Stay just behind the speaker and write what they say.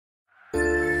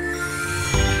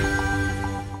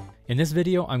In this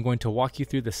video, I'm going to walk you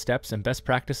through the steps and best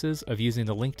practices of using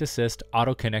the Linked Assist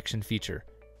auto connection feature.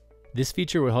 This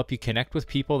feature will help you connect with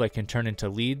people that can turn into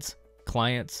leads,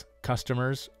 clients,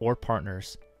 customers, or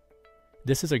partners.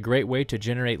 This is a great way to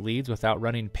generate leads without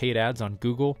running paid ads on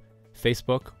Google,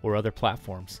 Facebook, or other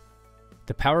platforms.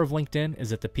 The power of LinkedIn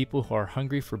is that the people who are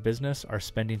hungry for business are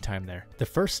spending time there. The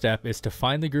first step is to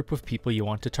find the group of people you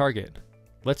want to target.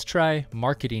 Let's try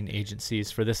marketing agencies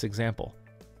for this example.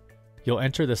 You'll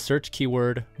enter the search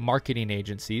keyword marketing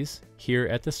agencies here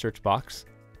at the search box.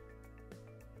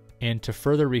 And to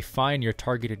further refine your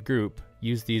targeted group,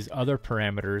 use these other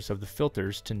parameters of the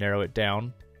filters to narrow it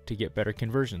down to get better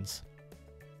conversions.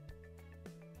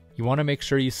 You want to make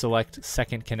sure you select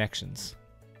second connections.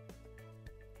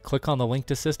 Click on the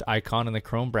Linked Assist icon in the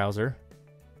Chrome browser.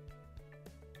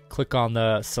 Click on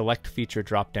the Select Feature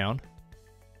dropdown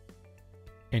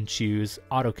and choose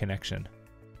Auto Connection.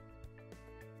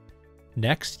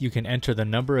 Next, you can enter the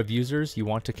number of users you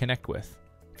want to connect with.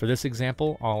 For this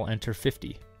example, I'll enter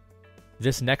 50.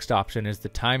 This next option is the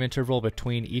time interval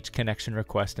between each connection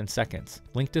request in seconds.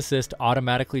 Linked Assist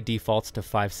automatically defaults to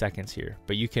 5 seconds here,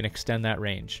 but you can extend that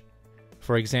range.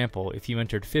 For example, if you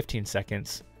entered 15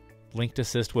 seconds, Linked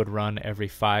Assist would run every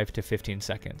 5 to 15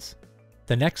 seconds.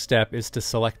 The next step is to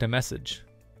select a message.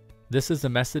 This is the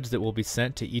message that will be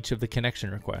sent to each of the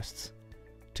connection requests.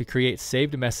 To create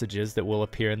saved messages that will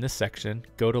appear in this section,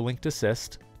 go to Linked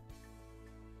Assist,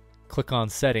 click on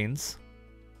Settings,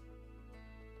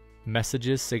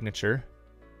 Messages Signature,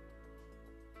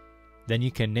 then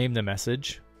you can name the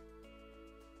message,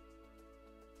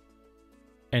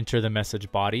 enter the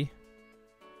message body,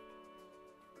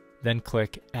 then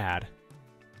click Add.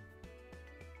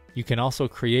 You can also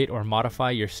create or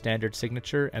modify your standard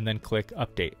signature and then click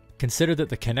Update. Consider that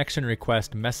the connection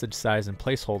request message size and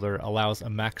placeholder allows a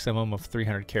maximum of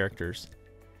 300 characters.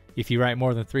 If you write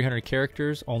more than 300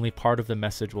 characters, only part of the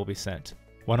message will be sent.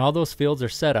 When all those fields are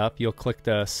set up, you'll click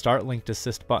the Start Linked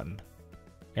Assist button,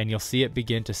 and you'll see it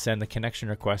begin to send the connection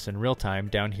request in real time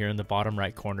down here in the bottom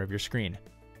right corner of your screen.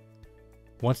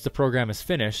 Once the program is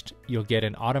finished, you'll get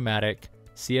an automatic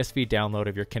CSV download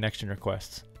of your connection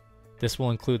requests. This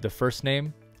will include the first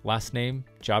name, last name,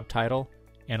 job title,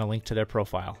 and a link to their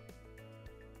profile.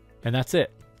 And that's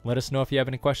it. Let us know if you have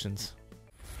any questions.